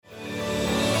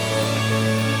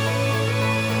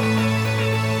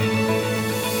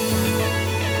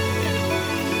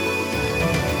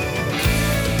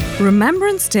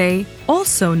Remembrance Day,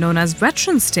 also known as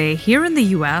Veterans Day here in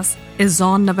the US, is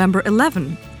on November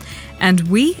 11. And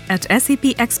we at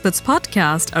SAP Experts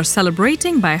Podcast are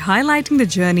celebrating by highlighting the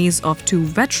journeys of two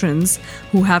veterans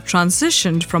who have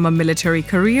transitioned from a military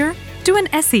career to an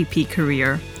SAP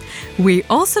career. We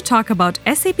also talk about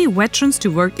SAP Veterans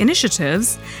to Work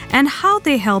initiatives and how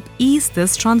they help ease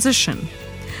this transition.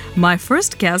 My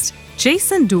first guest,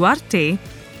 Jason Duarte,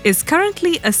 is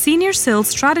currently a Senior Sales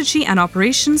Strategy and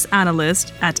Operations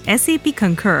Analyst at SAP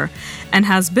Concur and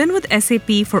has been with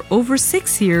SAP for over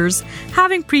 6 years,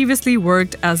 having previously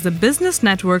worked as the Business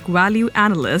Network Value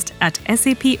Analyst at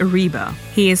SAP Ariba.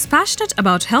 He is passionate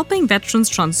about helping veterans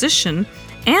transition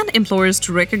and employers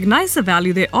to recognize the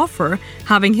value they offer,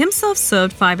 having himself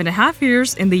served 5.5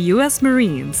 years in the U.S.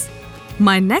 Marines.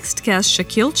 My next guest,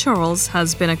 Shaquille Charles,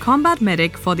 has been a combat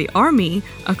medic for the Army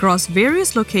across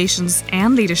various locations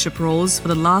and leadership roles for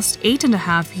the last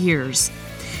 8.5 years.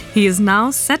 He is now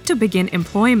set to begin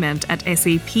employment at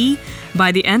SAP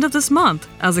by the end of this month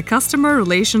as a Customer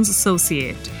Relations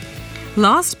Associate.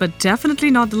 Last but definitely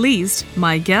not the least,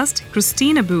 my guest,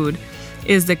 Christine Aboud,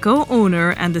 is the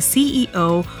co-owner and the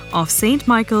CEO of St.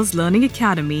 Michael's Learning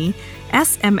Academy,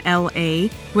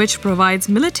 SMLA, which provides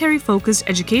military-focused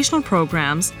educational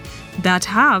programs that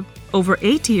have, over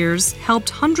 8 years, helped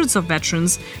hundreds of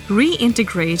veterans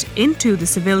reintegrate into the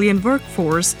civilian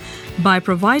workforce by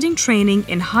providing training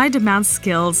in high-demand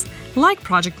skills like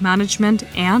project management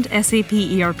and SAP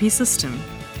ERP system.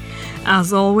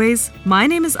 As always, my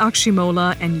name is Akshi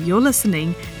Mola, and you're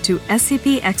listening to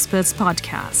SAP Experts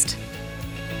Podcast.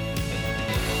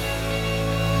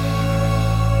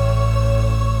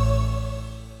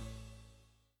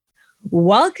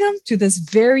 Welcome to this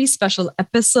very special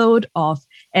episode of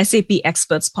SAP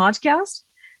Experts Podcast.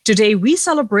 Today, we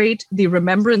celebrate the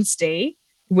Remembrance Day,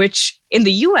 which in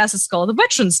the US is called the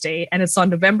Veterans Day, and it's on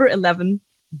November 11,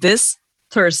 this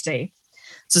Thursday.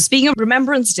 So speaking of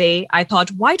Remembrance Day, I thought,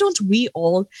 why don't we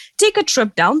all take a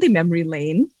trip down the memory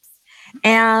lane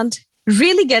and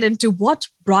really get into what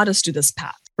brought us to this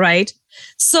path, right?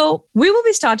 So we will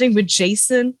be starting with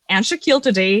Jason and Shaquille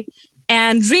today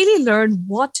and really learn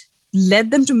what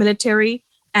led them to military,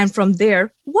 and from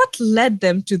there, what led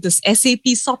them to this SAP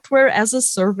software as a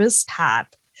service path.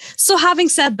 So having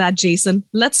said that, Jason,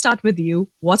 let's start with you.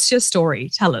 What's your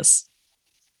story? Tell us.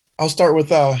 I'll start with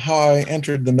how I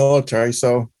entered the military.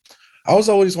 So I was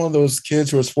always one of those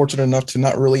kids who was fortunate enough to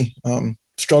not really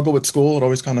struggle with school. It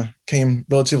always kind of came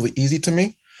relatively easy to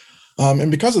me.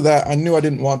 And because of that, I knew I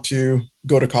didn't want to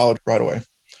go to college right away.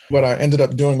 What I ended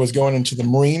up doing was going into the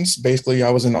Marines. Basically, I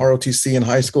was in ROTC in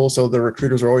high school, so the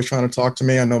recruiters were always trying to talk to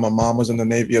me. I know my mom was in the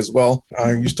Navy as well.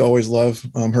 I used to always love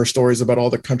her stories about all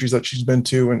the countries that she's been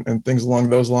to and things along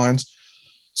those lines.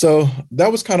 So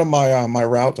that was kind of my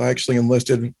route. I actually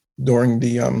enlisted during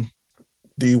the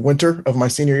winter of my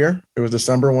senior year. It was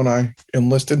December when I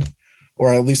enlisted,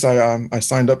 or at least I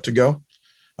signed up to go.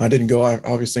 I didn't go,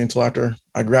 obviously, until after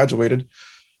I graduated.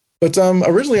 But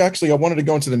originally, actually, I wanted to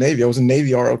go into the Navy. I was in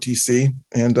Navy ROTC,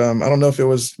 and I don't know if it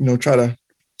was, try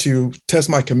to test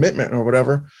my commitment or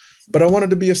whatever, but I wanted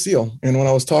to be a SEAL. And when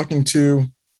I was talking to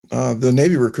the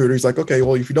Navy recruiter, he's like, okay,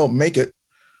 well, if you don't make it,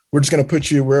 we're just going to put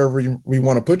you wherever we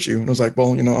want to put you. And I was like,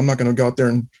 well, I'm not going to go out there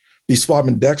and be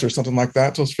swabbing decks or something like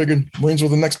that. So I figured Marines were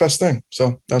the next best thing.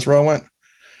 So that's where I went.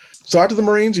 So after the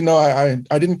Marines,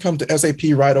 I didn't come to SAP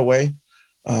right away.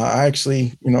 I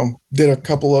actually, did a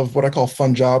couple of what I call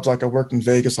fun jobs. Like I worked in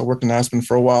Vegas, I worked in Aspen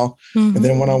for a while. Mm-hmm. And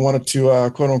then when I wanted to,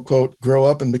 quote unquote, grow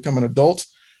up and become an adult,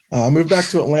 I moved back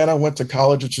to Atlanta, went to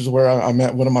college, which is where I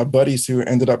met one of my buddies who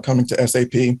ended up coming to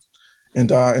SAP.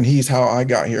 And he's how I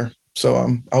got here.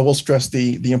 So I will stress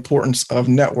the importance of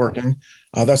networking.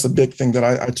 That's a big thing that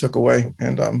I took away,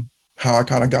 and how I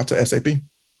kind of got to SAP.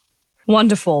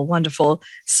 Wonderful, wonderful.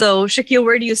 So, Shaquille,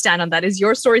 where do you stand on that? Is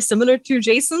your story similar to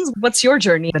Jason's? What's your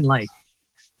journey been like?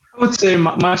 I would say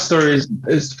my story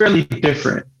is fairly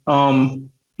different.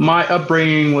 My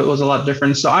upbringing was a lot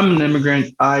different. So I'm an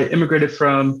immigrant. I immigrated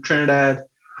from Trinidad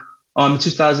in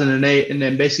 2008, and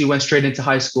then basically went straight into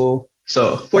high school.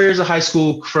 So 4 years of high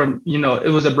school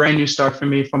it was a brand new start for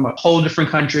me from a whole different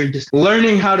country, just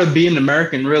learning how to be an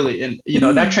American, really. And,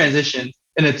 that transition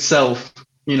in itself,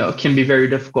 can be very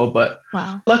difficult. But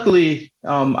wow. Luckily,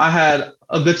 I had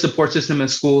a good support system in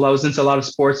school. I was into a lot of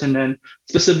sports. And then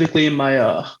specifically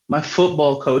my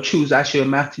football coach, who's actually a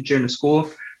math teacher in the school,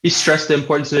 he stressed the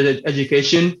importance of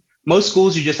education. Most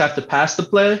schools, you just have to pass to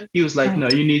play. He was like, right. No,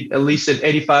 you need at least an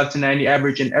 85 to 90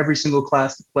 average in every single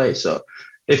class to play. So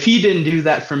if he didn't do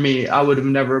that for me, I would have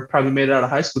never probably made it out of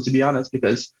high school, to be honest,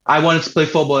 because I wanted to play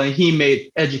football and he made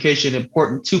education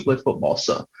important to play football.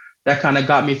 So that kind of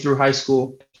got me through high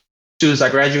school. As soon as I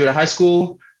graduated high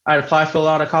school, I applied for a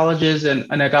lot of colleges and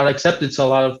I got accepted to a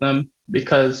lot of them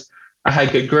because I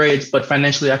had good grades, but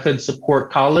financially I couldn't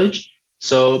support college.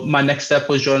 So my next step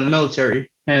was join the military.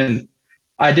 And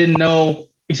I didn't know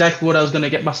exactly what I was going to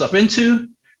get myself into.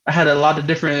 I had a lot of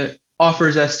different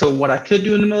offers as to what I could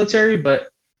do in the military, but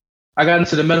I got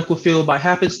into the medical field by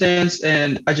happenstance,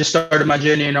 and I just started my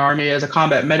journey in the Army as a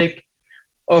combat medic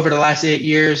over the last 8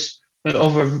 years,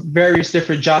 over various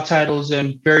different job titles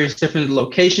and various different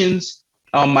locations.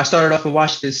 I started off in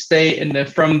Washington State, and then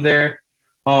from there,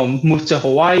 moved to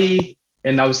Hawaii,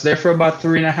 and I was there for about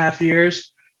 3.5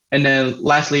 years. And then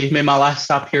lastly, made my last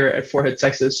stop here at Fort Hood,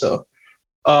 Texas. So,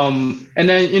 and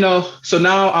then, so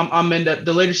now I'm in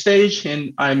the later stage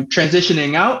and I'm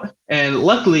transitioning out. And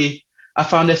luckily, I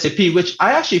found SAP, which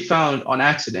I actually found on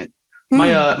accident.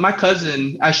 My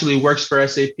cousin actually works for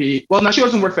SAP. Well, no, she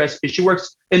doesn't work for SAP. She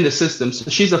works in the system. So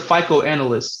she's a FICO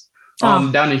analyst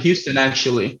down in Houston,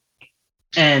 actually.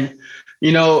 And,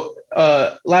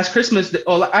 last Christmas,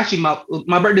 actually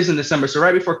my birthday's in December. So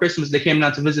right before Christmas, they came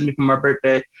down to visit me for my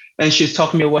birthday. And she was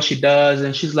talking to me about what she does.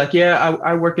 And she's like, yeah,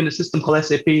 I work in a system called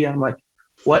SAP. I'm like,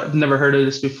 what? I've never heard of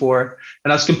this before.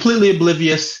 And I was completely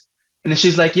oblivious. And then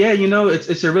she's like, yeah,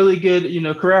 it's a really good,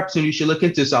 career opportunity you should look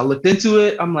into. So I looked into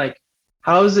it. I'm like,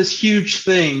 how is this huge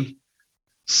thing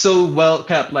so well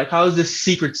kept? Like, how is this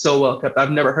secret so well kept?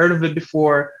 I've never heard of it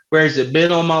before. Where has it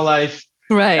been all my life?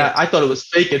 Right. I thought it was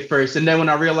fake at first. And then when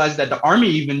I realized that the Army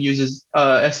even uses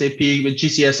SAP with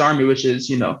GCS Army, which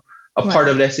is, a part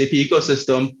of the SAP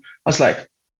ecosystem, I was like,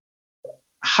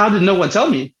 how did no one tell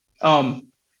me? And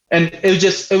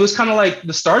it was kind of like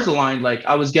the stars aligned. Like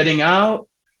I was getting out.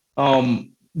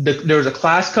 There was a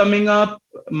class coming up.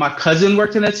 My cousin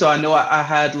worked in it. So I know I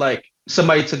had like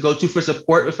somebody to go to for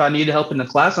support if I needed help in the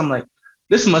class. I'm like,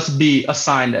 this must be a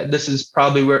sign that this is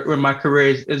probably where my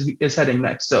career is heading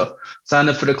next. So signed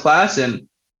up for the class, and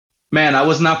man, I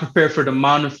was not prepared for the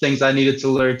amount of things I needed to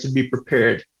learn to be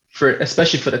prepared for,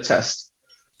 especially for the test.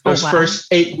 Those first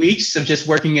 8 weeks of just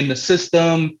working in the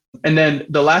system. And then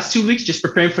the last 2 weeks, just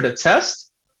preparing for the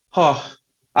test. I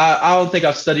don't think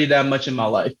I've studied that much in my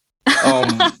life.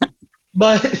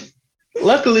 But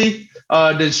luckily,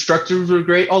 the instructors were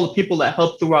great. All the people that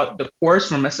helped throughout the course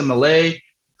from SMLA,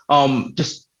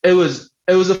 it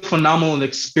was a phenomenal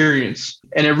experience,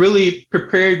 and it really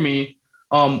prepared me.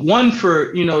 One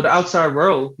for the outside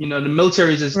world. The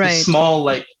military is this small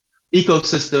like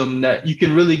ecosystem that you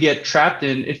can really get trapped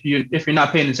in if you're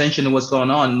not paying attention to what's going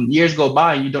on. Years go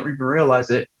by, and you don't even realize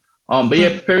it. But yeah,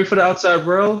 preparing for the outside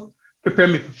world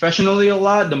prepared me professionally a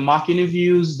lot. The mock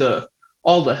interviews,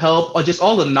 all the help, or just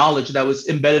all the knowledge that was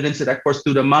embedded into that course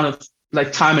through the amount of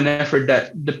like time and effort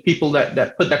that the people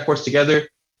that put that course together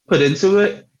put into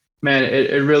it. Man,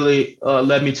 it really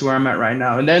led me to where I'm at right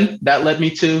now. And then that led me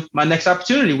to my next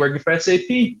opportunity, working for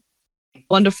SAP.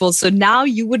 Wonderful. So now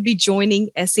you would be joining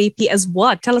SAP as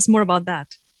what? Tell us more about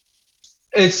that.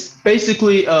 It's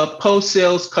basically a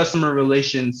post-sales customer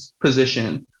relations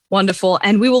position. Wonderful.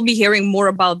 And we will be hearing more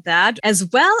about that, as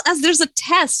well as there's a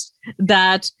test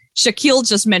that Shakil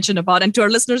just mentioned about. And to our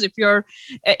listeners, if you're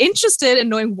interested in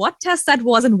knowing what test that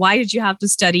was and why did you have to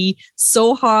study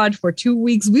so hard for 2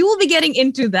 weeks, we will be getting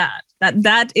into that.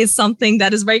 That is something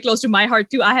that is very close to my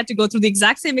heart too. I had to go through the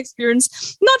exact same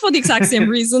experience, not for the exact same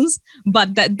reasons,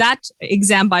 but that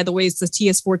exam, by the way, is the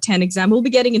TS410 exam. We'll be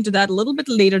getting into that a little bit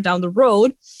later down the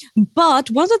road.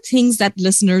 But one of the things that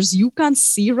listeners, you can't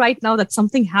see right now that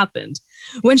something happened.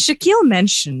 When Shakil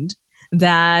mentioned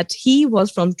that he was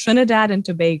from Trinidad and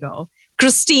Tobago,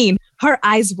 Christine, her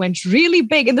eyes went really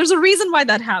big. And there's a reason why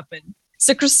that happened.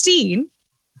 So Christine,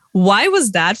 why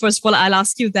was that? First of all, I'll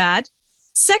ask you that.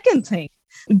 Second thing,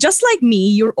 just like me,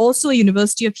 you're also a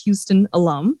University of Houston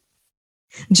alum.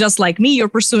 Just like me, you're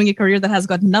pursuing a career that has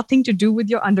got nothing to do with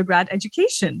your undergrad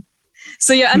education.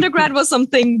 So your undergrad was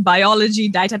something biology,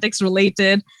 dietetics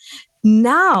related.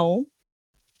 Now,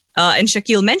 and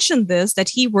Shakil mentioned this, that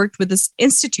he worked with this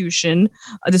institution,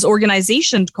 this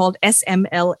organization called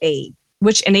SMLA,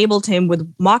 which enabled him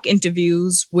with mock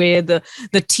interviews, with the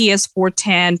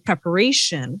TS410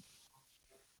 preparation.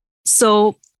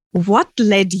 So what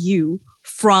led you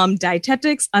from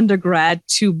dietetics undergrad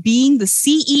to being the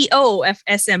CEO of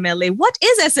SMLA? What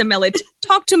is SMLA?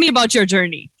 Talk to me about your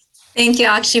journey. Thank you,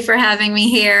 Akshi, for having me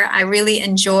here. I really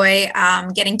enjoy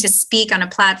getting to speak on a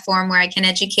platform where I can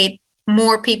educate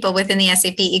more people within the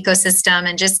SAP ecosystem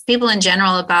and just people in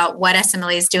general about what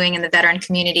SMLA is doing in the veteran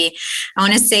community. I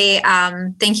want to say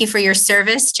thank you for your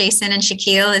service, Jason and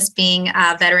Shakil, as being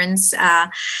Veterans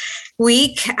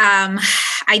Week.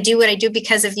 I do what I do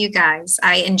because of you guys.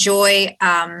 I enjoy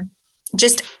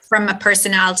just from a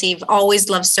personality, I've always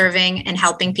loved serving and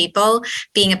helping people.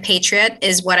 Being a patriot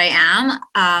is what I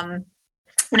am.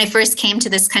 When I first came to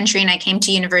this country and I came to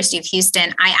University of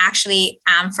Houston, I actually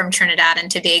am from Trinidad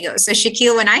and Tobago. So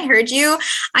Shaquille, when I heard you,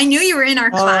 I knew you were in our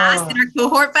class, in our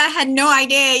cohort, but I had no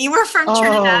idea you were from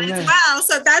Trinidad as well.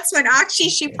 So that's when actually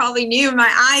she probably knew. My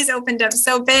eyes opened up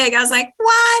so big. I was like,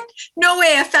 what? No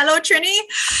way, a fellow Trini?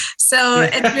 So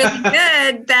it's really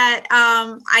good that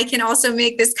I can also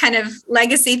make this kind of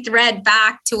legacy thread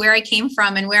back to where I came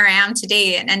from and where I am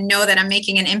today, and know that I'm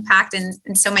making an impact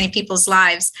in so many people's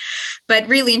lives. But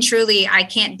really and truly, I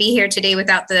can't be here today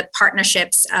without the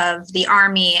partnerships of the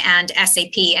Army and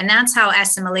SAP. And that's how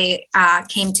SMLA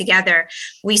came together.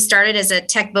 We started as a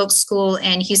tech voc school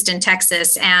in Houston,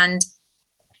 Texas. And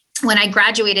when I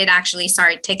graduated,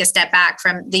 take a step back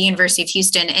from the University of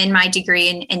Houston in my degree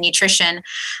in nutrition,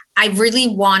 I really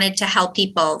wanted to help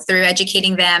people through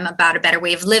educating them about a better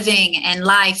way of living and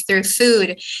life through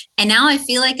food. And now I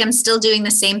feel like I'm still doing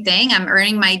the same thing. I'm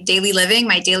earning my daily living,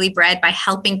 my daily bread by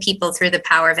helping people through the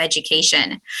power of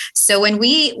education. So when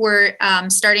we were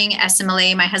starting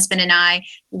SMLA, my husband and I,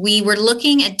 we were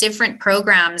looking at different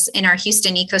programs in our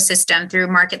Houston ecosystem through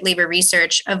market labor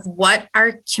research of what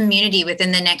our community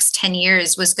within the next 10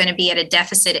 years was going to be at a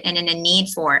deficit and in a need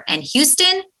for. And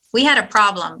Houston, we had a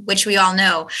problem, which we all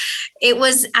know. It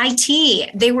was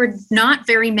IT. There were not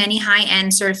very many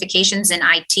high-end certifications in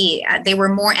IT. They were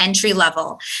more entry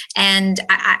level. And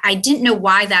I didn't know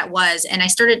why that was. And I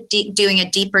started doing a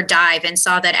deeper dive and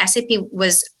saw that SAP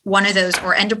was one of those,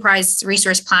 or enterprise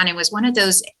resource planning was one of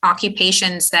those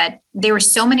occupations that there were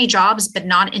so many jobs, but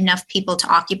not enough people to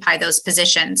occupy those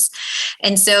positions.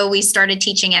 And so we started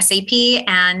teaching SAP,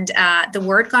 and the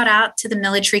word got out to the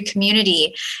military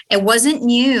community. It wasn't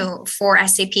new for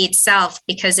SAP itself,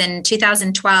 because in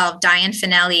 2012, Diane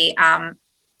Finelli,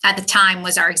 at the time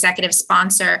was our executive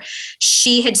sponsor.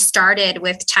 She had started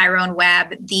with Tyrone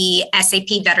Webb, the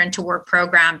SAP Veteran to Work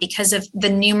program, because of the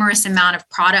numerous amount of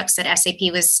products that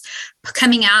SAP was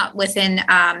coming out within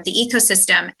the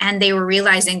ecosystem, and they were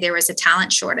realizing there was a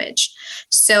talent shortage.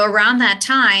 So around that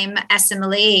time,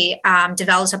 SMLA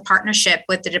developed a partnership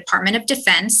with the Department of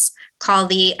Defense called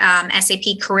the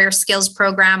SAP Career Skills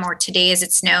Program, or today as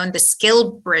it's known, the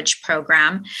Skill Bridge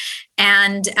Program.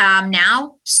 And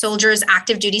now Soldiers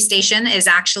Active Duty Station is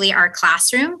actually our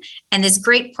classroom. And this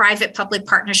great private-public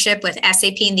partnership with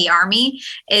SAP and the Army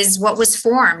is what was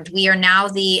formed. We are now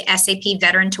the SAP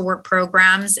Veteran to Work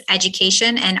Programs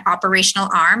Education and Operational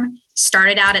Arm.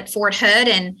 Started out at Fort Hood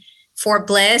and Fort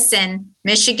Bliss and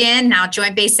Michigan, now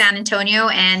Joint Base San Antonio.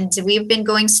 And we've been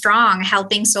going strong,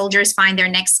 helping soldiers find their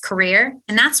next career.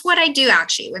 And that's what I do,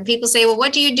 actually. When people say, well,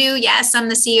 what do you do? Yes, I'm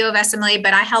the CEO of SMLA,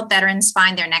 but I help veterans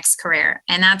find their next career.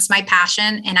 And that's my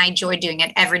passion. And I enjoy doing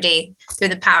it every day through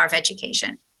the power of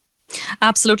education.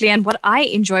 Absolutely. And what I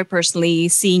enjoy personally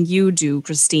seeing you do,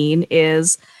 Christine,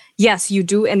 is, yes, you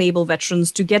do enable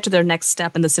veterans to get to their next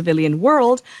step in the civilian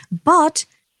world, but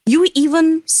you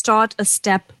even start a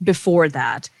step before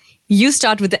that. You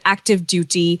start with the active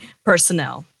duty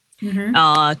personnel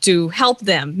to help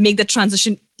them make the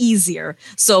transition easier.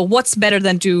 So what's better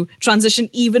than to transition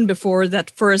even before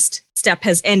that first step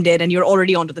has ended and you're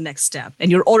already on to the next step and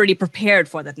you're already prepared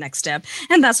for that next step.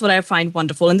 And that's what I find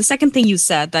wonderful. And the second thing you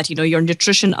said, that, your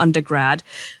nutrition undergrad,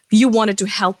 you wanted to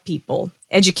help people,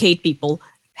 educate people,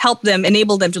 help them,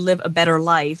 enable them to live a better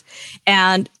life.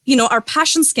 And, our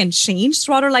passions can change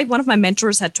throughout our life. One of my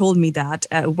mentors had told me that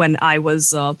when I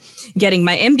was getting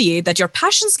my MBA, that your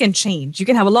passions can change. You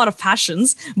can have a lot of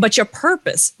passions, but your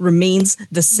purpose remains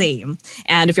the same.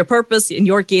 And if your purpose, in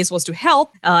your case, was to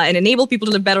help and enable people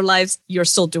to live better lives, you're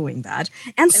still doing that.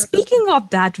 And speaking of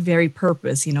that very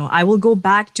purpose, I will go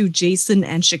back to Jason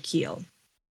and Shaquille.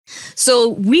 So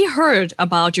we heard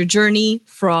about your journey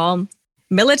from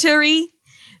military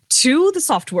to the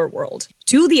software world,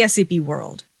 to the SAP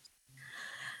world.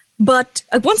 But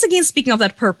once again, speaking of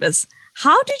that purpose,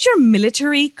 how did your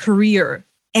military career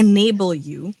enable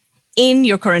you in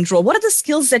your current role? What are the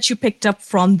skills that you picked up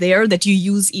from there that you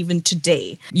use even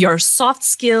today? Your soft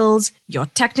skills, your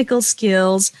technical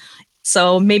skills.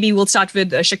 So maybe we'll start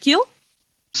with Shaquille.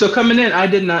 So coming in, I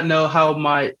did not know how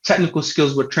my technical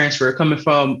skills would transfer. Coming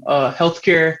from a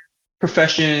healthcare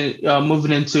profession,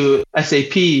 moving into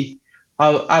SAP,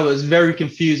 I was very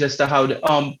confused as to how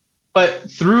to,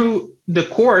 but through the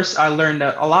course, I learned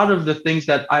that a lot of the things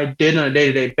that I did on a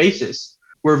day-to-day basis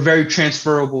were very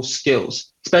transferable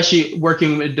skills, especially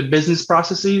working with the business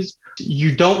processes.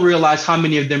 You don't realize how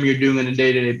many of them you're doing on a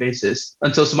day-to-day basis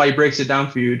until somebody breaks it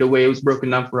down for you the way it was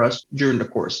broken down for us during the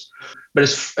course. But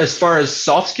as far as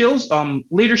soft skills,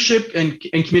 leadership and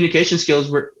communication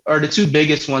skills are the two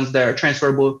biggest ones that are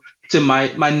transferable to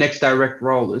my next direct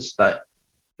role. Is that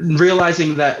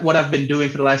realizing that what I've been doing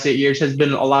for the last 8 years has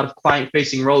been a lot of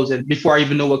client-facing roles, and before I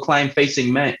even know what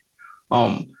client-facing meant,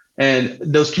 and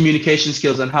those communication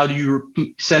skills and how do you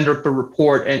send up a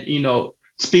report and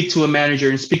speak to a manager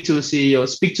and speak to a CEO,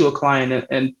 speak to a client,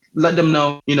 and let them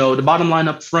know the bottom line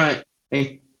up front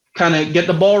and kind of get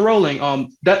the ball rolling.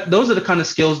 Those are the kind of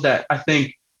skills that I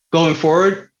think going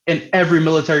forward, and every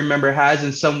military member has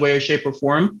in some way, shape, or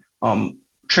form,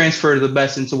 transfer the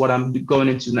best into what I'm going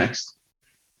into next.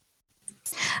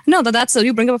 No, that's so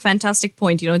you bring up a fantastic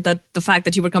point, that the fact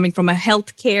that you were coming from a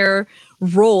healthcare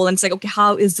role and it's like, okay,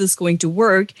 how is this going to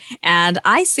work? And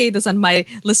I say this, and my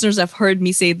listeners have heard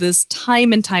me say this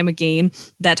time and time again,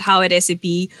 that how at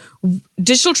SAP,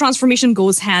 digital transformation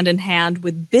goes hand in hand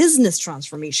with business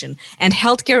transformation. And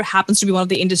healthcare happens to be one of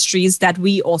the industries that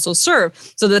we also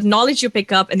serve. So the knowledge you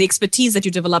pick up and the expertise that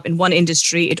you develop in one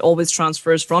industry, it always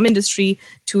transfers from industry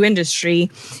to industry.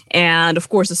 And of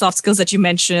course, the soft skills that you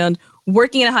mentioned,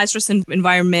 working in a high-stress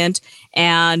environment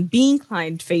and being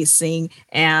client-facing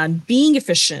and being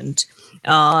efficient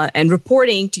and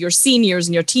reporting to your seniors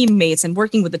and your teammates and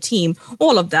working with the team,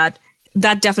 all of that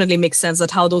definitely makes sense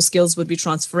that how those skills would be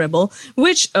transferable,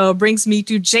 which brings me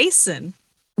to Jason.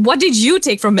 What did you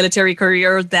take from military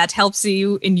career that helps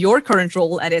you in your current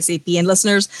role at SAP? And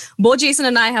listeners, both Jason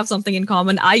and I have something in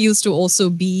common. I used to also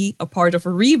be a part of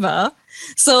Ariba.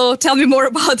 So tell me more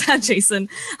about that, Jason.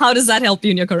 How does that help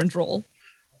you in your current role?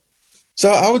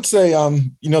 So I would say,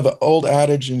 the old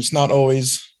adage, and it's not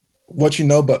always what you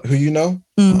know, but who you know.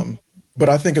 But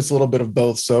I think it's a little bit of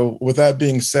both. So with that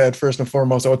being said, first and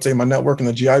foremost, I would say my network and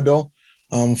the GI Bill.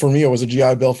 For me, it was a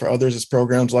GI Bill. For others, it's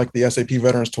programs like the SAP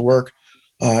Veterans to Work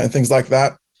and things like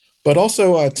that. But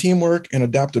also teamwork and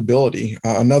adaptability.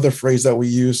 Another phrase that we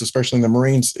use, especially in the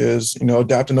Marines, is,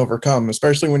 adapt and overcome,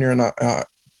 especially when you're in a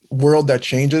world that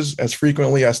changes as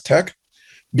frequently as tech.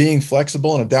 Being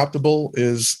flexible and adaptable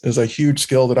is a huge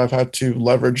skill that I've had to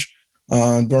leverage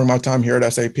during my time here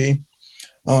at SAP.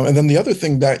 And then the other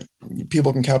thing that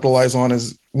people can capitalize on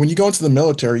is when you go into the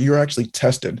military, you're actually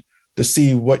tested to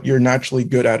see what you're naturally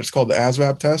good at. It's called the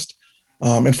ASVAB test.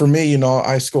 And for me,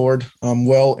 I scored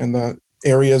well in the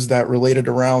areas that related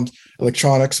around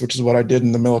electronics, which is what I did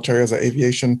in the military as an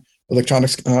aviation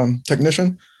electronics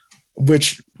technician.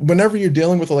 Which whenever you're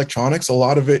dealing with electronics, a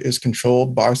lot of it is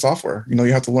controlled by software. You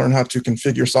have to learn how to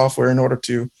configure software in order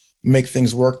to make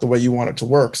things work the way you want it to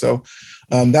work. So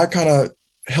that kind of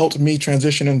helped me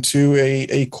transition into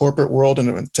a corporate world and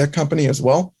a tech company as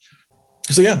well.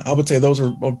 So yeah, I would say those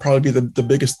would probably be the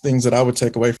biggest things that I would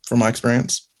take away from my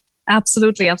experience.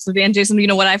 Absolutely. And Jason,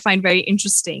 what I find very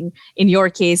interesting in your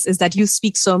case is that you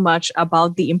speak so much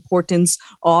about the importance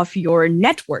of your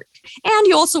network. And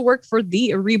you also work for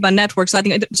the Ariba network. So I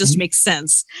think it just makes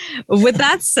sense. With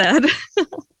that said,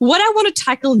 what I want to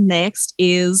tackle next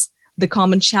is the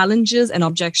common challenges and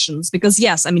objections. Because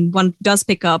yes, one does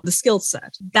pick up the skill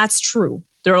set. That's true.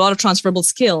 There are a lot of transferable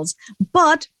skills,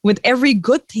 but with every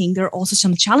good thing, there are also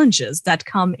some challenges that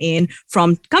coming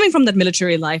from that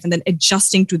military life and then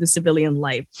adjusting to the civilian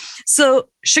life. So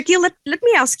Shakil, let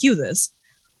me ask you this.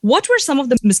 What were some of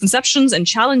the misconceptions and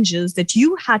challenges that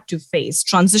you had to face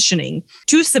transitioning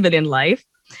to civilian life?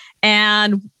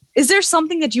 And is there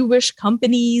something that you wish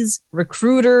companies,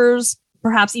 recruiters,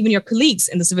 perhaps even your colleagues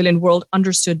in the civilian world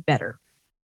understood better?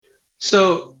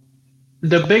 So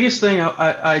the biggest thing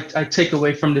I take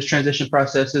away from this transition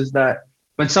process is that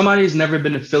when somebody's never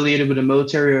been affiliated with the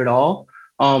military at all,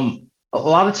 a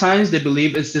lot of times they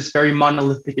believe it's this very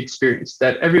monolithic experience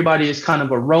that everybody is kind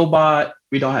of a robot.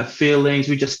 We don't have feelings.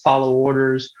 We just follow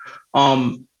orders.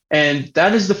 And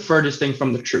that is the furthest thing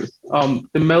from the truth.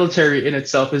 The military in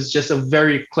itself is just a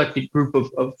very eclectic group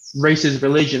of races,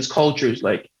 religions, cultures.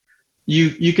 Like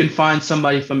you can find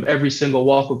somebody from every single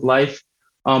walk of life.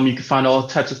 You can find all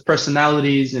types of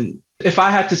personalities. And if I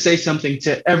had to say something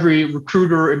to every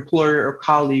recruiter, employer, or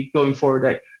colleague going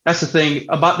forward, that's the thing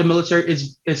about the military,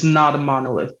 it's not a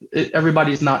monolith.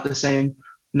 Everybody is not the same.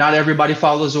 Not everybody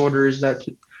follows orders.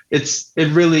 It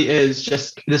really is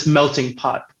just this melting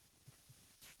pot.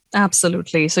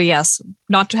 Absolutely. So yes,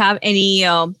 not to have any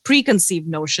preconceived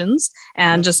notions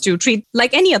and just to treat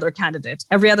like any other candidate.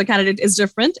 Every other candidate is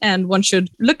different and one should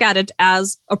look at it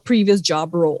as a previous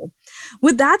job role.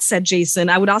 With that said, Jason,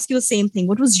 I would ask you the same thing.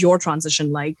 What was your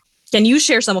transition like? Can you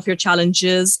share some of your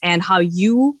challenges and how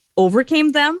you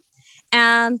overcame them?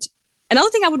 And another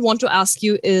thing I would want to ask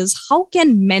you is how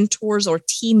can mentors or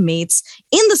teammates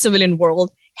in the civilian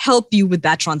world help you with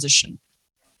that transition?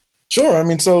 Sure. I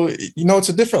mean, so, it's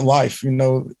a different life. In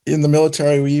the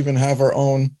military, we even have our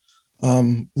own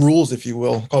rules, if you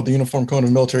will, called the Uniform Code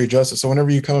of Military Justice. So whenever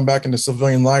you're coming back into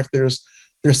civilian life, there's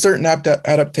certain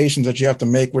adaptations that you have to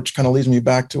make, which kind of leads me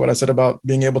back to what I said about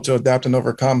being able to adapt and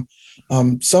overcome.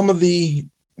 Some of the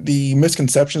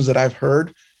misconceptions that I've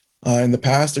heard in the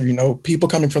past are, people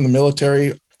coming from the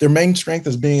military, their main strength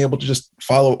is being able to just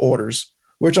follow orders,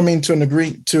 which, I mean, to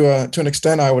an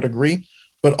extent, I would agree.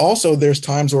 But also there's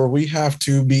times where we have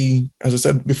to be, as I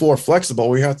said before, flexible.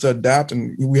 We have to adapt,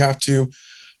 and we have to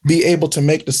be able to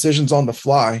make decisions on the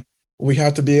fly. We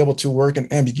have to be able to work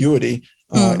in ambiguity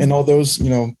and all those,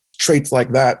 traits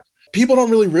like that. People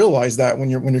don't really realize that when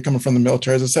you're coming from the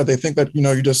military. As I said, they think that,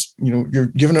 you're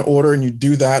given an order and you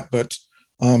do that, but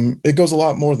it goes a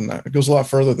lot more than that. It goes a lot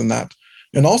further than that.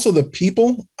 And also the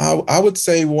people, I would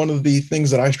say one of the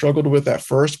things that I struggled with at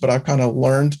first, but I've kind of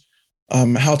learned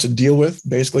how to deal with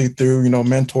basically through,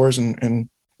 mentors and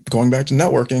going back to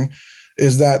networking,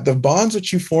 is that the bonds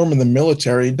that you form in the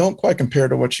military don't quite compare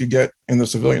to what you get in the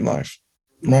civilian life,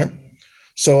 right?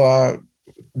 So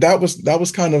that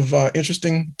was kind of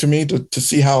interesting to me to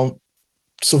see how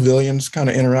civilians kind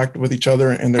of interact with each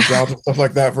other and their jobs and stuff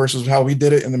like that versus how we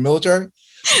did it in the military.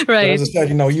 Right. But as I said,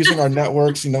 using our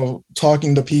networks,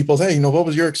 talking to people, hey, what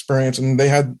was your experience? And they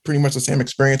had pretty much the same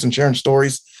experience and sharing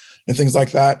stories and things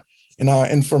like that.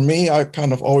 And for me, I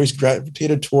kind of always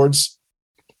gravitated towards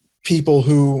people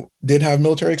who did have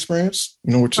military experience,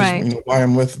 which is why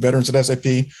I'm with veterans at SAP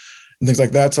and things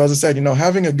like that. So as I said,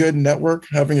 having a good network,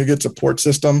 having a good support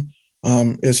system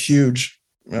is huge.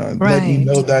 Letting you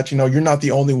know that, you're not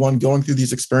the only one going through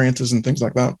these experiences and things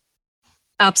like that.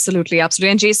 Absolutely.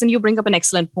 And Jason, you bring up an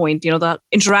excellent point. The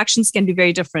interactions can be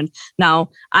very different. Now,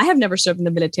 I have never served in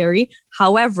the military.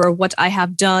 However, what I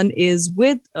have done is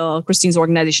with Christine's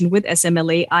organization, with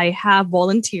SMLA, I have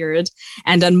volunteered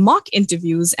and done mock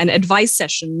interviews and advice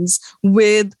sessions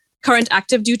with current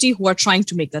active duty who are trying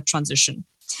to make that transition.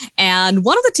 And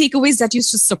one of the takeaways that used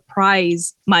to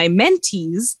surprise my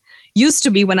mentees used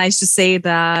to be when I used to say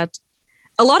that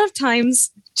a lot of times,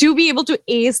 to be able to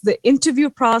ace the interview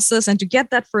process and to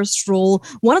get that first role,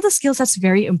 one of the skills that's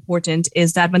very important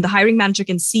is that when the hiring manager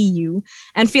can see you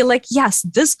and feel like, yes,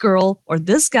 this girl or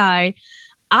this guy,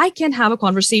 I can have a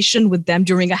conversation with them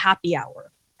during a happy hour.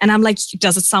 And I'm like,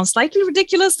 does it sound slightly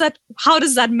ridiculous? How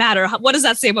does that matter? What does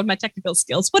that say about my technical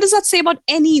skills? What does that say about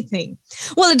anything?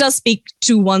 Well, it does speak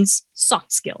to one's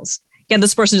soft skills. Can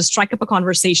this person just strike up a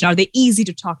conversation? Are they easy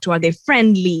to talk to? Are they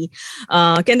friendly?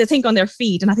 Can they think on their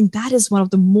feet? And I think that is one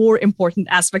of the more important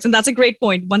aspects. And that's a great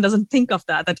point. One doesn't think of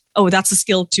that, that's a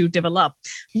skill to develop.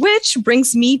 Which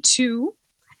brings me to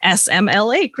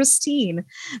SMLA, Christine.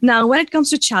 Now, when it comes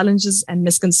to challenges and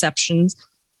misconceptions,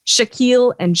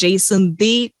 Shaquille and Jason,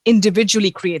 they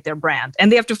individually create their brand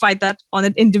and they have to fight that on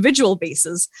an individual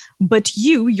basis. But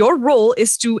your role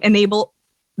is to enable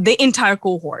the entire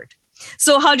cohort.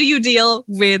 So how do you deal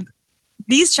with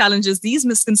these challenges, these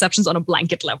misconceptions on a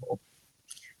blanket level?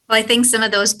 Well, I think some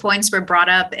of those points were brought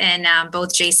up in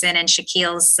both Jason and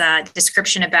Shaquille's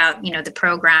description about, the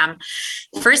program.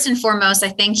 First and foremost, I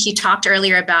think you talked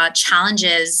earlier about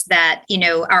challenges that,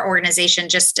 our organization,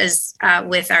 just as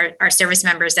with our service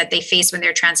members that they face when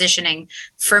they're transitioning.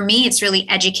 For me, it's really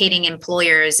educating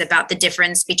employers about the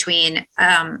difference between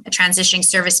a transitioning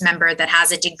service member that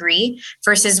has a degree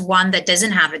versus one that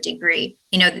doesn't have a degree.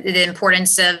 The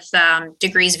importance of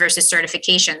degrees versus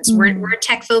certifications. Mm-hmm. We're a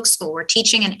tech folk school. We're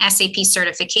teaching an SAP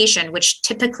certification, which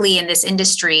typically in this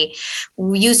industry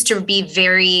used to be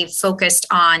very focused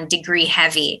on degree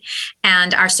heavy.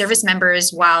 And our service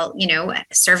members, while,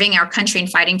 serving our country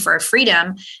and fighting for our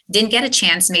freedom, didn't get a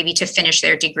chance maybe to finish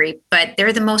their degree, but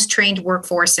they're the most trained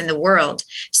workforce in the world.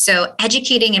 So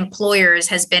educating employers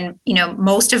has been,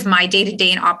 most of my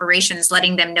day-to-day in operations,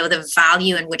 letting them know the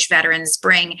value in which veterans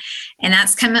bring. And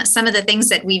that's some of the things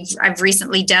that I've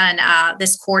recently done.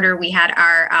 This quarter, we had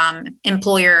our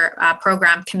employer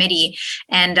program committee,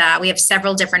 and we have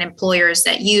several different employers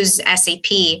that use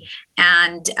SAP.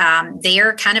 And they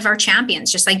are kind of our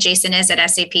champions, just like Jason is at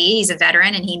SAP. He's a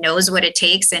veteran and he knows what it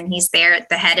takes, and he's there at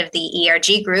the head of the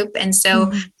ERG group. And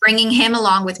so bringing him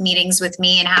along with meetings with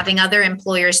me and having other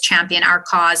employers champion our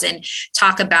cause and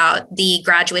talk about the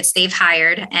graduates they've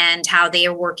hired and how they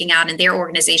are working out in their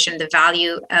organization, the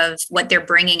value of what they're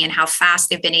bringing and how fast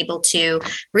they've been able to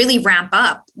really ramp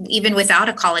up even without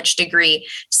a college degree.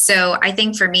 So I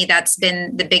think for me, that's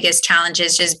been the biggest challenge,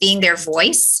 is just being their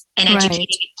voice and educating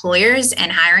employers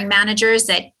and hiring managers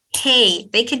that, hey,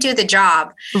 they could do the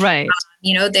job. Right.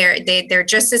 They're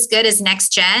just as good as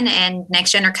Next Gen, and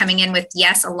Next Gen are coming in with,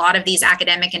 yes, a lot of these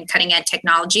academic and cutting edge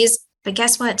technologies, But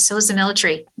guess what? So is the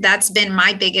military. That's been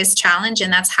my biggest challenge.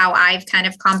 And that's how I've kind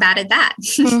of combated that.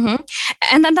 Mm-hmm.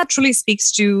 And then that truly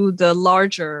speaks to the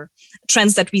larger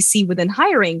trends that we see within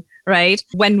hiring, right?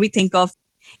 When we think of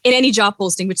in any job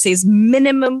posting, which says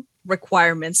minimum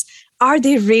requirements, are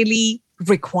they really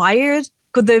required?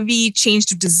 Could they be changed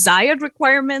to desired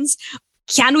requirements?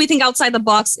 Can we think outside the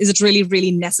box? Is it really,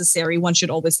 really necessary? One should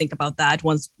always think about that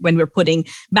when we're putting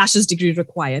bachelor's degree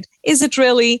required. Is it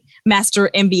really master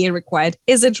MBA required?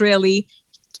 Is it really,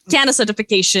 can a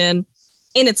certification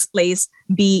in its place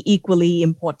be equally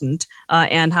important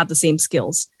and have the same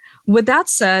skills? With that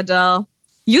said,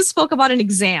 you spoke about an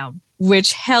exam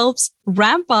which helps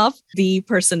ramp up the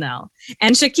personnel.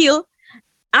 And Shakil,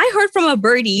 I heard from a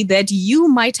birdie that you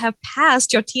might have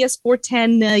passed your TS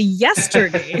 410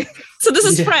 yesterday. So this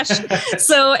is fresh.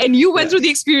 So, and you went through the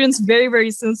experience very,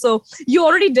 very soon. So you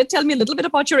already did tell me a little bit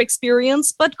about your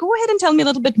experience, but go ahead and tell me a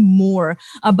little bit more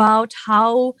about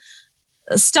how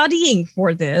studying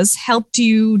for this helped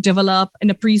you develop an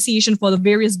appreciation for the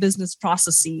various business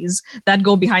processes that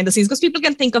go behind the scenes. Because people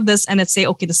can think of this and say,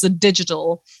 okay, this is a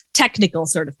digital technical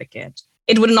certificate.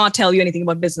 It would not tell you anything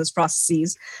about business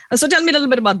processes. So tell me a little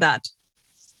bit about that.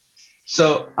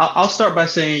 So I'll start by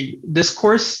saying this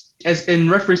course, as in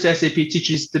reference to SAP,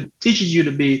 teaches you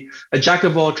to be a jack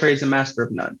of all trades and master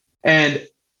of none. And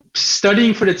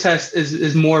studying for the test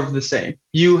is more of the same.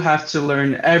 You have to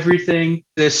learn everything.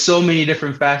 There's so many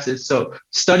different facets. So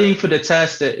studying for the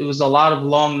test, it was a lot of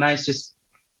long nights just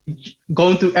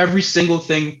going through every single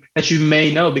thing that you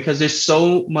may know, because there's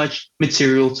so much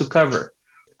material to cover.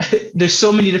 There's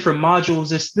so many different modules.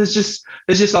 There's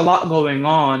just a lot going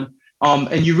on.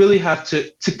 And you really have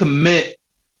to commit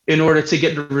in order to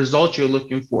get the result you're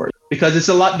looking for, because it's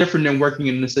a lot different than working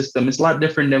in the system. It's a lot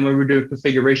different than when we're doing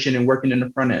configuration and working in the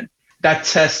front end. That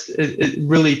test, it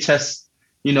really tests,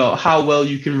 how well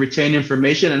you can retain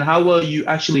information and how well you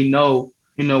actually know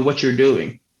what you're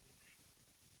doing.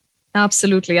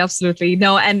 Absolutely. Absolutely.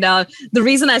 No. And the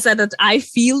reason I said that I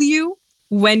feel you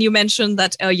when you mentioned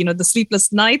that, the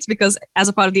sleepless nights, because as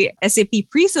a part of the SAP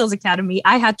Pre-Sales Academy,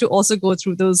 I had to also go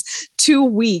through those 2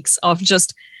 weeks of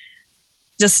just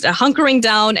hunkering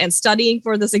down and studying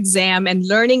for this exam and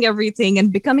learning everything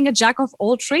and becoming a jack of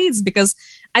all trades. Because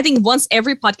I think once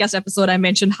every podcast episode, I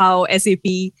mentioned how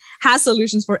SAP has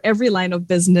solutions for every line of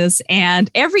business and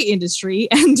every industry.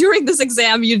 And during this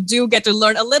exam, you do get to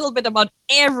learn a little bit about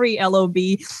every LOB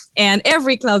and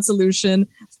every cloud solution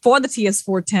for the TS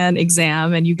 410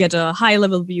 exam. And you get a high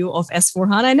level view of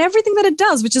S4HANA and everything that it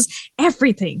does, which is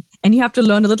everything. And you have to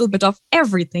learn a little bit of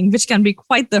everything, which can be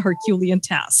quite the Herculean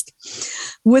task.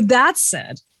 With that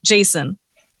said, Jason,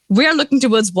 we are looking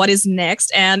towards what is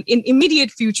next. And in immediate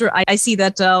future, I see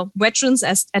that Veterans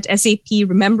at SAP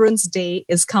Remembrance Day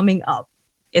is coming up.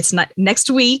 It's not next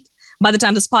week. By the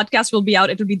time this podcast will be out,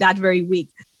 it will be that very week.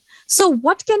 So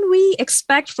what can we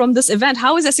expect from this event?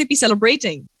 How is SAP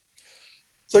celebrating?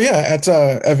 So at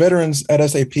Veterans at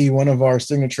SAP, one of our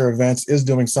signature events is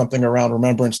doing something around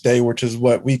Remembrance Day, which is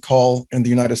what we call in the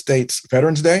United States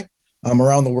Veterans Day.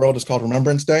 Around the world, it's called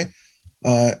Remembrance Day.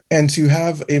 And to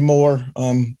have a more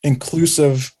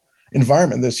inclusive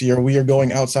environment this year, we are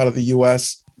going outside of the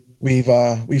U.S. We've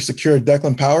secured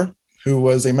Declan Power, who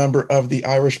was a member of the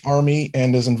Irish Army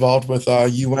and is involved with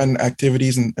UN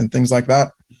activities and things like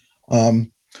that.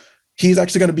 He's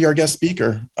actually going to be our guest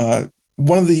speaker.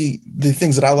 One of the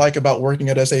things that I like about working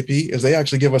at SAP is they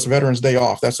actually give us Veterans Day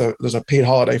off. There's a paid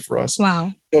holiday for us.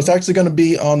 Wow. So it's actually going to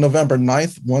be on November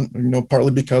 9th,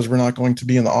 partly because we're not going to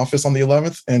be in the office on the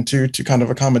 11th, and two, to kind of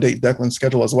accommodate Declan's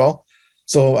schedule as well.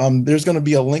 So there's going to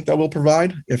be a link that we'll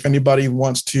provide. If anybody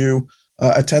wants to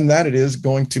attend that, it is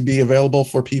going to be available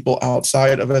for people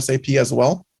outside of SAP as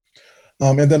well.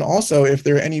 And then also, if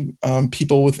there are any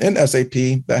people within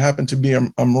SAP that happen to be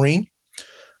a Marine,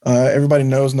 everybody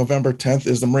knows November 10th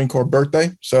is the Marine Corps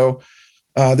birthday. So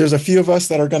there's a few of us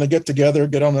that are going to get together,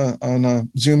 get on a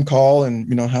Zoom call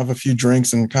and, have a few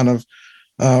drinks and kind of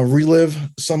relive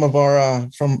some of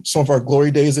our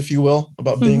glory days, if you will,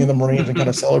 about being in the Marines and kind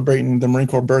of celebrating the Marine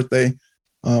Corps birthday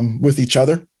with each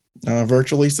other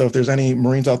virtually. So if there's any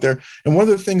Marines out there, and one of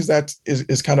the things that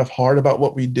is kind of hard about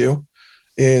what we do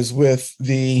is with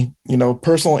the,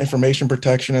 personal information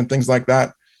protection and things like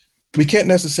that, we can't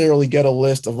necessarily get a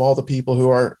list of all the people who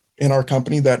are in our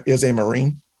company that is a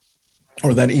Marine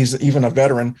or that is even a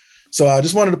veteran. So I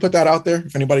just wanted to put that out there.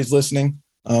 If anybody's listening,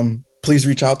 please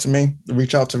reach out to me.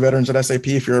 Reach out to Veterans at SAP.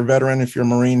 If you're a veteran, if you're a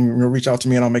Marine, reach out to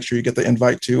me and I'll make sure you get the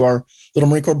invite to our little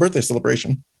Marine Corps birthday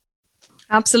celebration.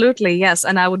 Absolutely, yes.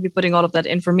 And I would be putting all of that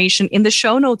information in the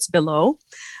show notes below.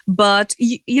 But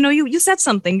you said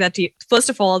something that, first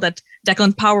of all, that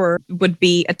Declan Power would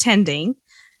be attending.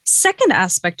 Second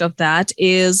aspect of that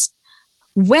is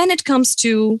when it comes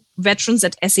to veterans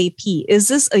at SAP, is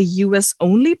this a US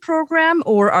only program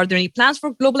or are there any plans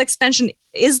for global expansion?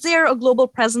 Is there a global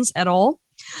presence at all?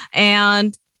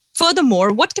 And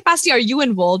furthermore, what capacity are you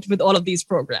involved with all of these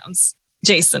programs?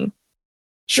 Jason.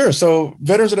 Sure. So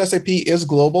Veterans at SAP is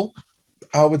global.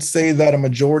 I would say that a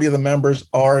majority of the members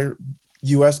are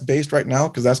US based right now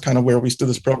because that's kind of where we stood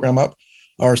this program up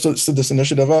or stood this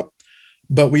initiative up.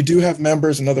 But we do have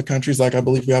members in other countries, like I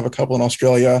believe we have a couple in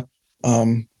Australia.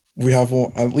 We have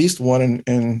at least one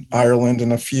in Ireland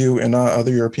and a few in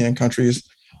other European countries.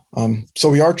 So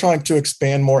we are trying to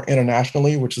expand more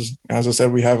internationally, which is, as I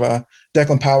said, we have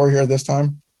Declan Power here this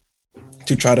time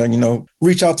to try to,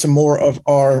 reach out to more of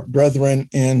our brethren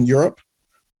in Europe.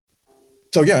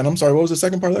 So yeah, and I'm sorry, what was the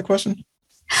second part of that question?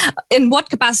 In what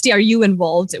capacity are you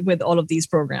involved with all of these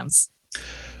programs?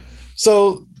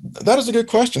 So that is a good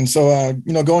question. So,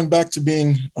 going back to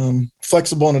being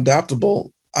flexible and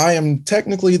adaptable, I am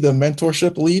technically the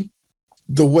mentorship lead.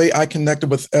 The way I connected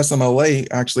with SMLA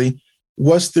actually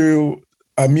was through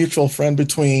a mutual friend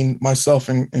between myself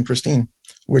and Christine,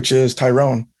 which is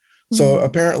Tyrone. Mm-hmm. So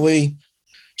apparently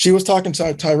she was talking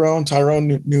to Tyrone.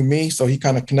 Tyrone knew me, so he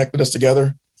kind of connected us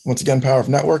together. Once again, power of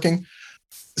networking.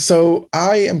 So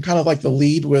I am kind of like the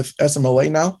lead with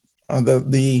SMLA now,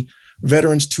 the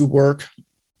Veterans to Work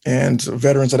and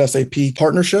Veterans at SAP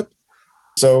partnership.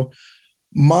 So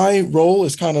my role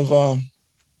is kind of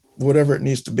whatever it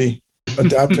needs to be,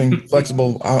 adapting,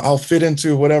 flexible. I'll fit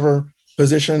into whatever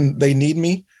position they need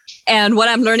me. And what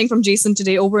I'm learning from Jason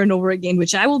today over and over again,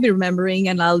 which I will be remembering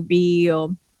and I'll be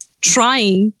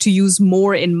trying to use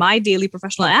more in my daily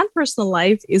professional and personal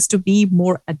life, is to be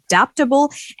more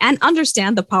adaptable and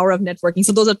understand the power of networking.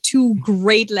 So those are two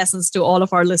great lessons to all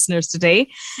of our listeners today.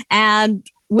 And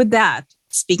with that,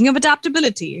 speaking of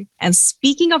adaptability and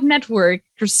speaking of network,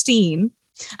 Christine,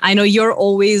 I know your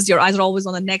eyes are always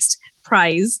on the next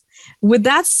prize. With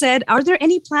that said, are there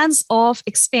any plans of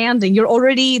expanding? You're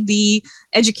already the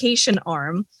education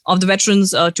arm of the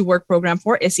Veterans to Work program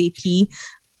for SAP.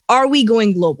 Are we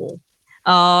going global?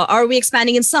 Are we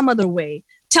expanding in some other way?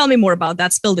 Tell me more about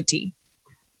that. Spill the tea.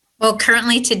 Well,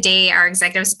 currently today, our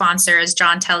executive sponsor is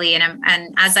John Tully.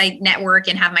 And as I network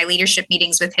and have my leadership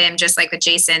meetings with him, just like with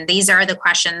Jason, these are the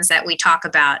questions that we talk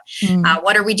about.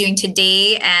 What are we doing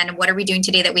today? And what are we doing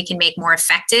today that we can make more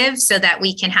effective so that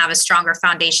we can have a stronger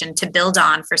foundation to build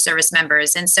on for service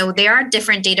members? And so there are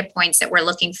different data points that we're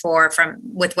looking for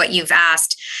with what you've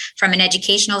asked. From an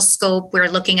educational scope, we're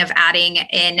looking of adding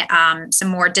in some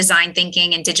more design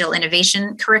thinking and digital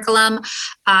innovation curriculum,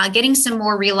 getting some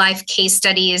more real life case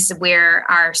studies where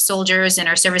our soldiers and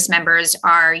our service members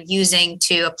are using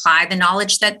to apply the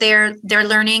knowledge that they're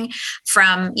learning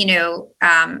from,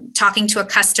 talking to a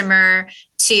customer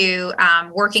to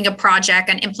working a project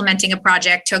and implementing a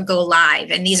project to go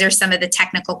live. And these are some of the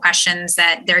technical questions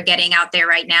that they're getting out there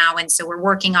right now. And so we're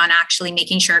working on actually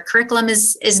making sure our curriculum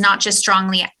is not just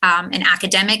strongly in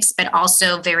academics, but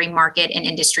also very market and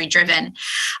industry driven.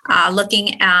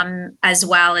 Looking as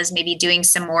well as maybe doing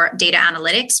some more data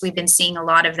analytics. We've been seeing a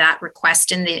lot of that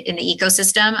request in the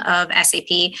ecosystem of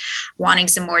SAP, wanting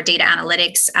some more data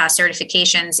analytics,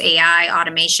 certifications, AI,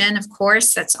 automation, of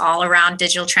course, that's all around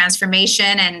digital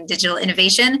transformation and digital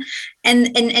innovation.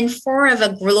 And for of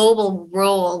a global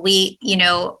role,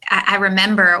 I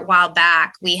remember a while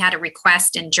back, we had a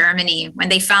request in Germany when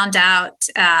they found out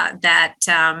that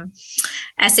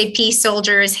SAP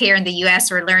soldiers here in the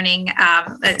US were learning,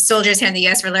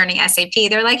 SAP.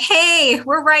 They're like, hey,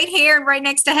 we're right here, right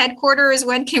next to headquarters.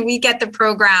 When can we get the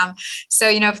program?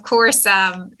 So, of course,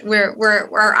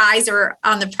 our eyes are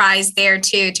on the prize there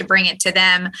too, to bring it to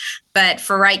them. But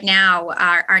for right now,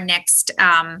 our next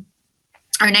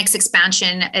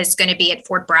expansion is going to be at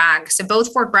Fort Bragg. So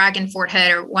both Fort Bragg and Fort Hood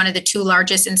are one of the two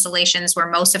largest installations where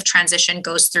most of transition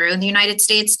goes through in the United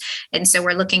States. And so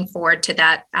we're looking forward to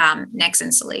that next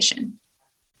installation.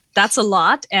 That's a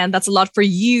lot. And that's a lot for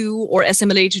you or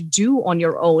SMLA to do on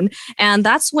your own. And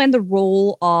that's when the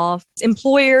role of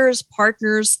employers,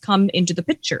 partners come into the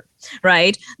picture,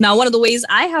 right? Now, one of the ways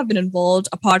I have been involved,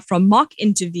 apart from mock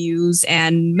interviews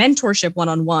and mentorship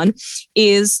one-on-one,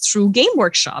 is through game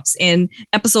workshops. In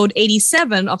episode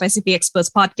 87 of SAP Experts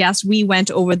podcast, we went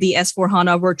over the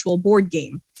S4HANA virtual board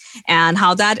game and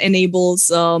how that enables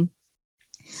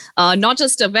not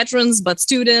just veterans, but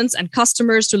students and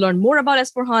customers to learn more about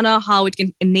S4HANA, how it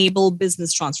can enable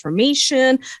business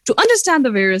transformation, to understand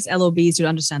the various LOBs, to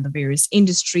understand the various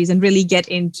industries, and really get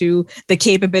into the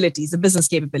capabilities, the business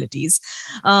capabilities.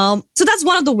 So that's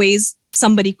one of the ways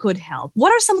somebody could help?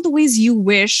 What are some of the ways you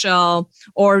wish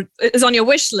or is on your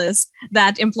wish list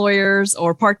that employers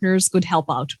or partners could help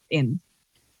out in?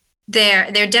 There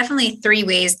are definitely three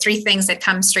things that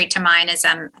come straight to mind as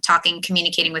I'm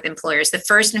communicating with employers. The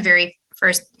first and very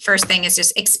first thing is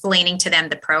just explaining to them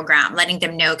the program, letting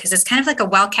them know, because it's kind of like a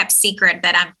well-kept secret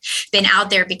that I've been out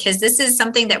there, because this is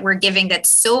something that we're giving that's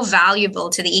so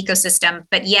valuable to the ecosystem,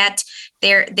 but yet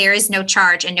there is no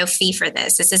charge and no fee for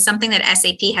this. This is something that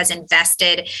SAP has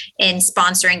invested in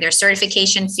sponsoring their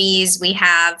certification fees. We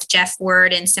have Jeff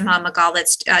Word and Simha Magal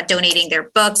that's donating their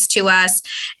books to us.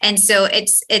 And so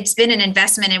it's been an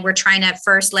investment, and we're trying to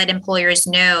first let employers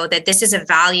know that this is a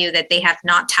value that they have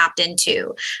not tapped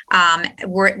into.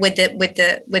 With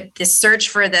the search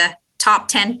for the top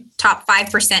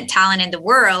 5% talent in the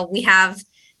world, we have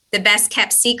the best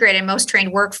kept secret and most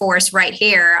trained workforce right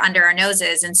here under our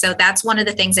noses. And so that's one of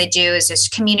the things I do, is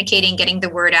just communicating, getting the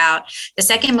word out. The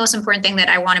second most important thing that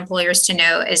I want employers to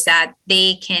know is that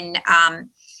they can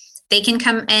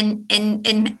come and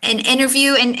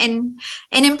interview and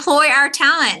employ our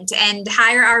talent and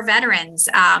hire our veterans.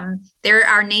 They're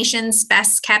our nation's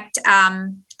best kept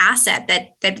asset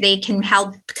that they can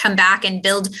help come back and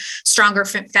build stronger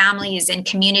families and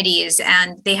communities.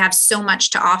 And they have so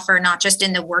much to offer, not just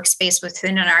in the workspace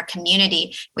within our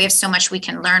community. We have so much we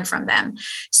can learn from them.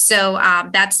 So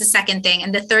that's the second thing.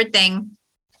 And the third thing,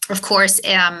 of course,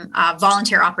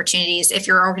 volunteer opportunities. If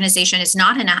your organization is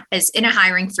not in a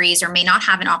hiring freeze or may not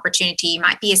have an opportunity, you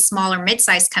might be a smaller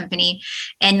mid-sized company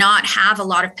and not have a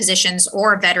lot of positions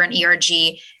or a veteran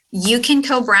ERG. You can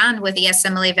co-brand with the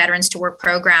SMLA Veterans to Work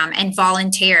program and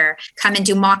volunteer, come and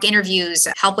do mock interviews,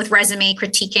 help with resume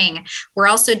critiquing. We're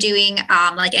also doing,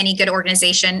 like any good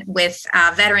organization with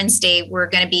Veterans Day, we're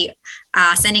going to be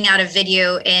sending out a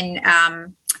video in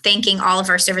thanking all of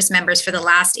our service members for the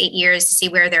last 8 years to see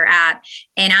where they're at,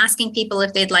 and asking people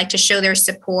if they'd like to show their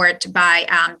support by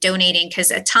donating, because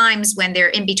at times when they're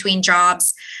in between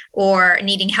jobs or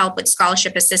needing help with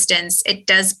scholarship assistance, it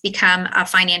does become a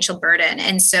financial burden.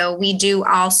 And so we do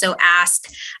also ask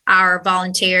our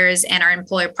volunteers and our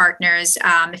employer partners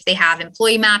if they have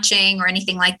employee matching or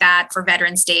anything like that for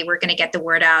Veterans Day. We're going to get the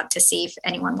word out to see if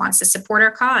anyone wants to support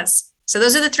our cause. So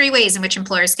those are the three ways in which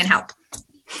employers can help.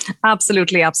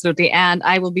 Absolutely. And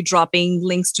I will be dropping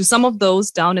links to some of those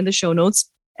down in the show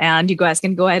notes, and you guys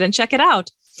can go ahead and check it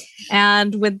out.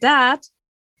 And with that,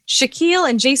 Shaquille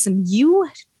and Jason, you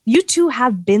two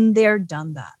have been there,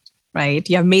 done that, right?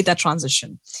 You have made that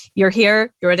transition. You're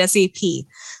here, you're at SAP.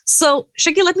 So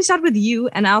Shaquille, let me start with you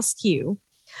and ask you,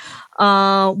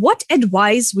 what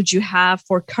advice would you have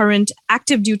for current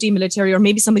active duty military, or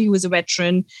maybe somebody who is a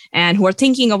veteran and who are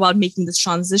thinking about making this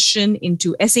transition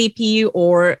into SAP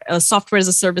or a software as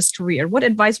a service career? What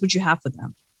advice would you have for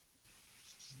them?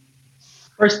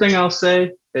 First thing I'll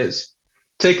say is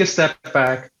take a step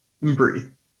back and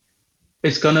breathe.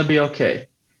 It's going to be okay.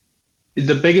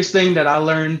 The biggest thing that I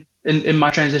learned in my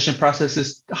transition process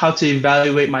is how to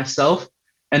evaluate myself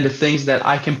and the things that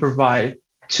I can provide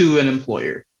to an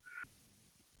employer.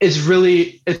 It's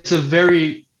a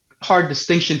very hard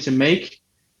distinction to make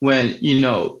when,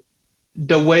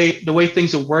 the way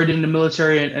things are worded in the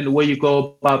military and the way you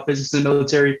go about business in the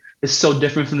military is so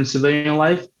different from the civilian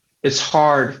life. It's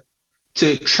hard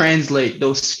to translate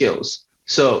those skills.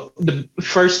 So the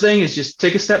first thing is just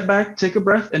take a step back, take a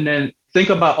breath, and then think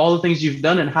about all the things you've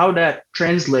done and how that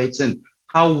translates and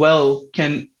how well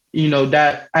can,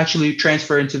 that actually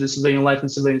transfer into the civilian life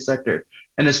and civilian sector.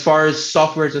 And as far as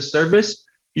software as a service,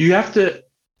 you have to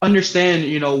understand,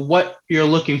 what you're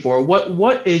looking for.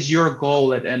 What is your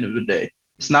goal at the end of the day?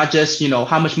 It's not just,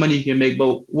 how much money you can make,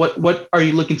 but what are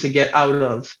you looking to get out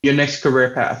of your next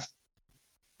career path?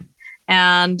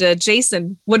 And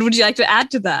Jason, what would you like to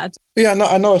add to that? Yeah,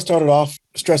 I know I started off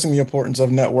stressing the importance of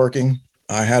networking.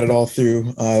 I had it all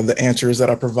through the answers that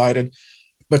I provided,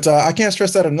 but I can't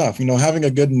stress that enough. Having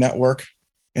a good network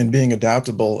and being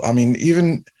adaptable. I mean,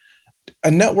 even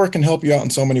a network can help you out in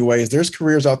so many ways. There's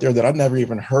careers out there that I'd never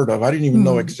even heard of. I didn't even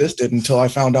know existed until I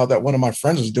found out that one of my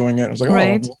friends was doing it. I was like,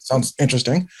 right. Oh, sounds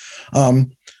interesting.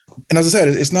 And as I said,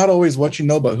 it's not always what you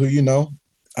know, but who you know.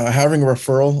 Having a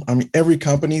referral. I mean, every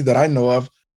company that I know of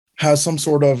has some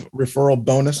sort of referral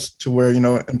bonus to where,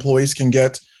 employees can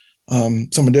get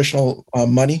some additional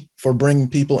money for bringing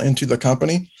people into the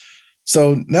company.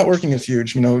 So networking is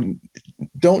huge.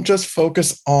 Don't just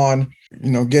focus on,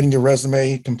 getting your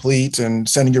resume complete and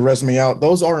sending your resume out.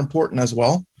 Those are important as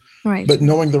well. Right. But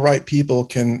knowing the right people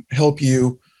can help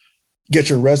you get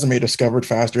your resume discovered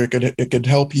faster. It could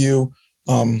help you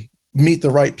meet the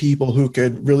right people who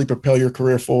could really propel your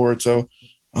career forward. So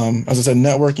As I said,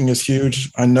 networking is huge.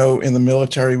 I know in the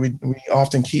military, we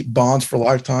often keep bonds for a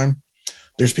lifetime.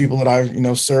 There's people that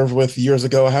I served with years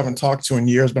ago. I haven't talked to in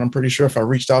years, but I'm pretty sure if I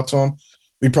reached out to them,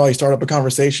 we'd probably start up a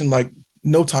conversation like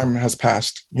no time has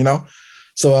passed,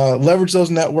 So leverage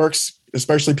those networks,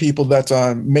 especially people that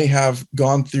may have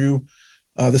gone through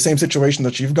the same situation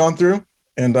that you've gone through,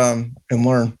 and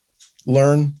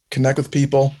learn, connect with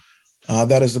people.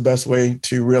 That is the best way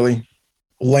to really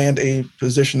land a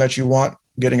position that you want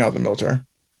getting out of the military.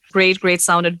 Great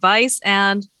sound advice.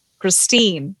 And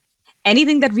Christine,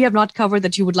 anything that we have not covered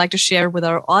that you would like to share with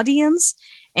our audience?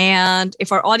 And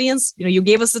if our audience, you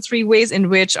gave us the 3 ways in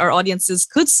which our audiences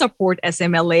could support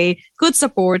SMLA, could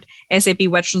support SAP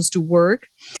Veterans to Work.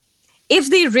 If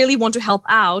they really want to help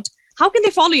out, how can they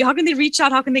follow you? How can they reach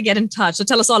out? How can they get in touch? So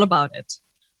tell us all about it.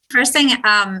 First thing,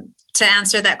 to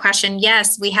answer that question,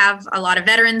 yes, we have a lot of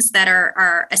veterans that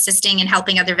are assisting and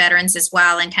helping other veterans as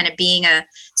well, and kind of being a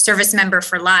service member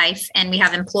for life. And we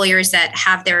have employers that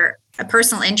have a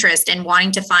personal interest in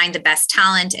wanting to find the best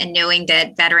talent and knowing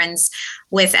that veterans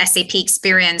with SAP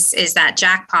experience is that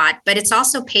jackpot. But it's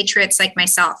also patriots like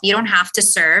myself. You don't have to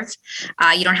serve.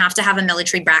 You don't have to have a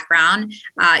military background.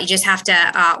 You just have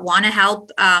to want to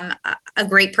help a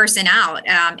great person out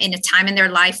in a time in their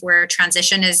life where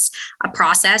transition is a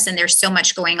process and there's so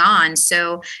much going on.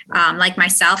 So like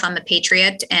myself, I'm a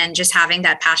patriot, and just having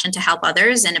that passion to help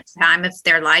others in a time of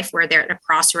their life where they're at a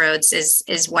crossroads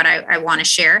is what I want to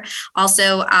share.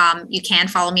 Also, you can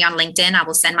follow me on LinkedIn. I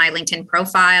will send my LinkedIn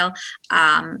profile.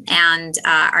 And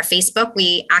our Facebook,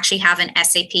 we actually have an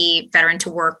SAP Veteran to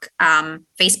Work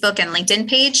Facebook and LinkedIn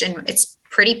page, and it's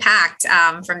pretty packed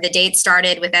from the day it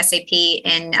started with SAP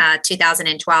in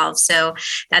 2012. So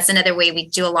that's another way we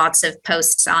do lots of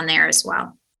posts on there as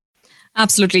well.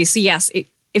 Absolutely. So yes,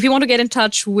 if you want to get in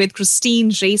touch with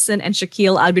Christine, Jason, and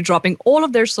Shaquille, I'll be dropping all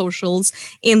of their socials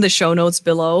in the show notes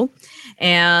below.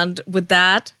 And with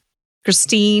that,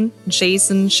 Christine,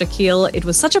 Jason, Shaquille, it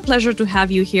was such a pleasure to have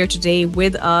you here today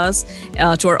with us.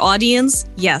 To our audience,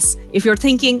 yes, if you're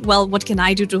thinking, well, what can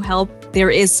I do to help? There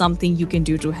is something you can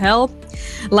do to help.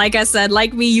 Like I said,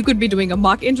 like me, you could be doing a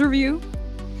mock interview.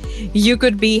 You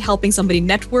could be helping somebody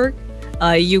network.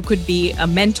 You could be a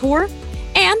mentor.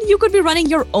 And you could be running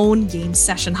your own game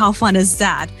session. How fun is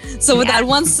that? So with that,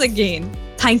 once again,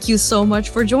 thank you so much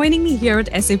for joining me here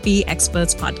at SAP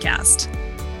Experts Podcast.